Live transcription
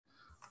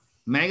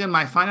Meighan,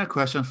 my final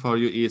question for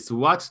you is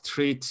what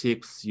 3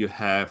 tips you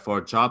have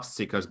for job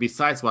seekers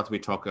besides what we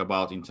talk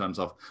about in terms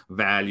of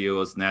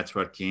values,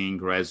 networking,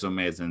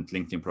 resumes, and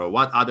LinkedIn Pro?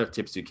 What other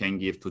tips you can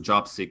give to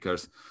job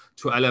seekers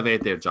to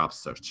elevate their job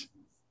search?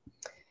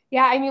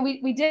 Yeah, I mean,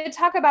 we did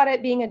talk about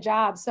it being a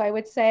job. So I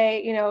would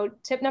say,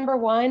 tip number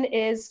one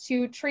is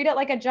to treat it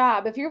like a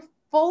job. If you're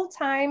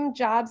full-time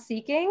job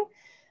seeking,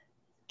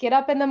 get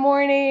up in the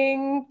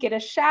morning, get a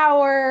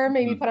shower,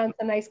 maybe put on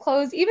some nice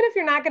clothes, even if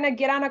you're not going to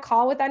get on a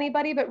call with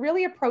anybody, but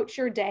really approach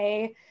your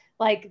day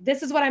like,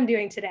 this is what I'm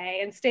doing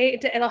today, and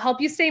it'll help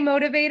you stay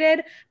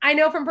motivated. I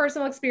know from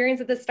personal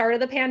experience at the start of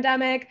the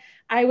pandemic,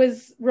 I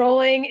was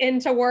rolling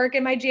into work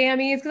in my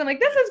jammies because I'm like,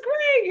 this is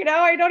great.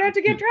 I don't have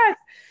to get dressed.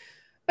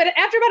 But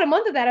after about a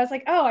month of that, I was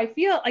like, oh, I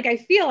feel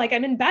like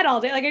I'm in bed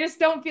all day. Like, I just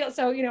don't feel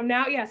so,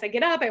 now, yes, I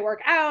get up, I work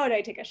out,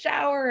 I take a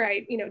shower,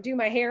 I, do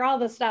my hair, all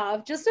the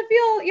stuff just to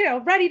feel,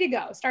 ready to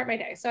go, start my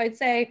day. So I'd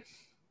say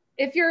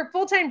if you're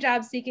full-time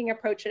job seeking,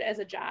 approach it as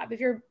a job.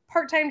 If you're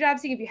part-time job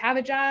seeking, if you have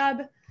a job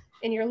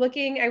and you're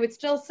looking, I would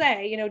still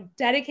say,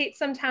 dedicate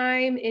some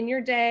time in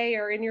your day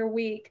or in your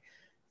week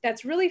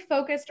that's really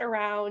focused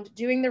around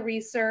doing the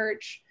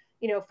research,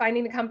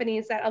 finding the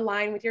companies that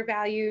align with your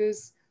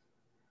values,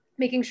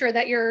 making sure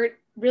that you're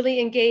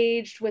really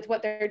engaged with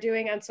what they're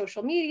doing on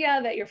social media,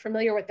 that you're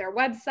familiar with their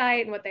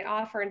website and what they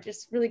offer, and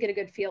just really get a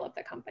good feel of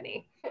the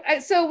company.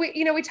 So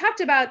we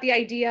talked about the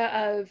idea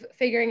of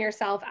figuring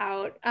yourself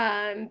out,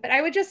 but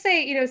I would just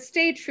say,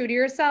 stay true to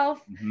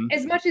yourself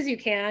as much as you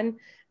can.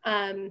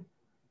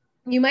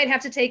 You might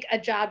have to take a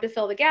job to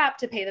fill the gap,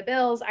 to pay the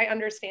bills. I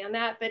understand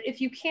that, but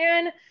if you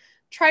can,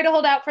 try to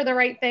hold out for the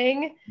right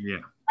thing. Yeah.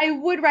 I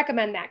would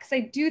recommend that because I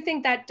do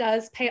think that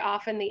does pay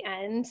off in the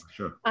end.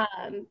 Sure.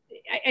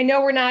 I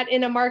know we're not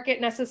in a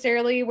market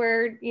necessarily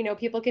where,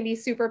 people can be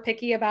super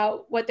picky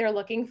about what they're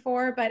looking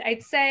for, but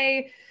I'd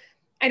say,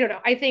 I don't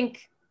know, I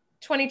think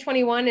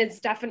 2021 is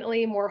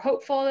definitely more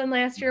hopeful than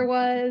last year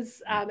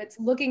was. It's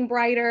looking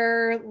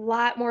brighter. A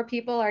lot more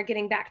people are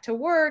getting back to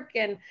work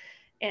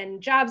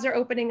and jobs are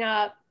opening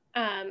up.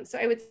 So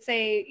I would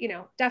say,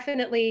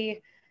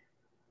 definitely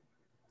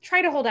try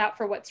to hold out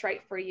for what's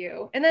right for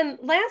you. And then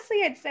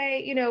lastly, I'd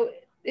say,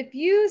 if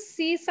you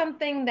see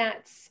something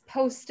that's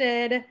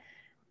posted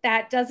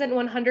that doesn't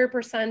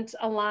 100%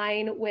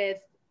 align with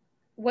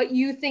what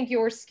you think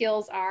your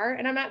skills are,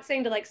 and I'm not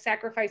saying to like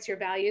sacrifice your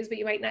values, but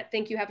you might not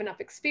think you have enough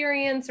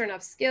experience or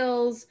enough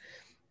skills,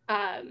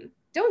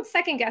 don't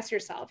second guess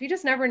yourself. You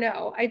just never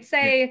know. I'd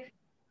say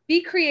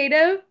be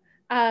creative.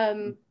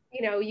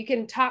 You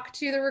can talk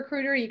to the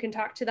recruiter, you can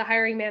talk to the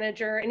hiring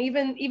manager, and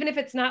even if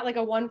it's not like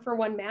a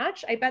 1-for-1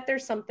 match, I bet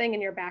there's something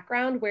in your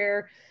background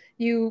where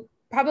you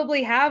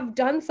probably have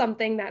done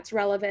something that's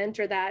relevant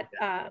or that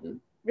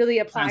really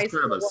applies.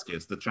 Transferable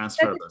skills, the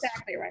transferable. That's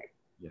exactly right.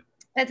 Yeah.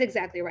 That's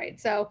exactly right.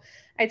 So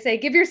I'd say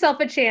give yourself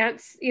a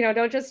chance.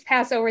 Don't just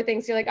pass over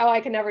things. You're like, oh,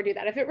 I can never do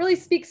that. If it really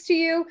speaks to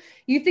you,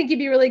 you think you'd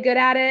be really good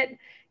at it,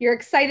 you're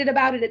excited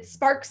about it, it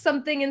sparks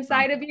something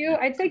inside of you,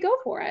 I'd say go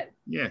for it.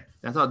 Yeah,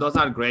 those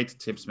are great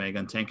tips,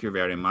 Meighan. Thank you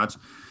very much.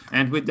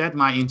 And with that,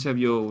 my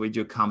interview with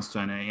you comes to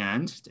an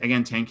end.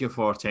 Again, thank you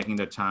for taking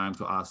the time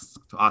to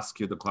ask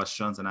you the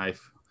questions. And I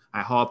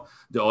hope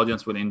the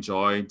audience will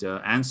enjoy the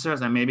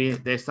answers and maybe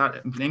they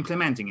start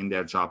implementing in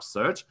their job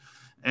search.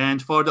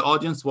 And for the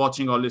audience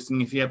watching or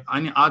listening, if you have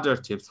any other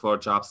tips for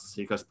job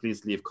seekers,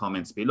 please leave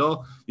comments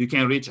below. You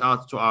can reach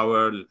out to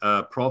our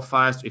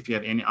profiles. If you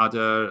have any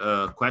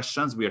other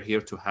questions, we're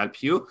here to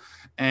help you.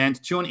 And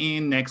tune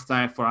in next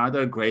time for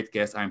other great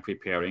guests I'm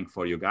preparing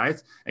for you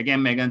guys.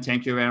 Again, Meighan,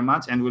 thank you very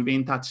much. And we'll be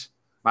in touch.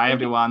 Bye,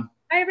 everyone.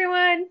 Bye,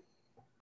 everyone.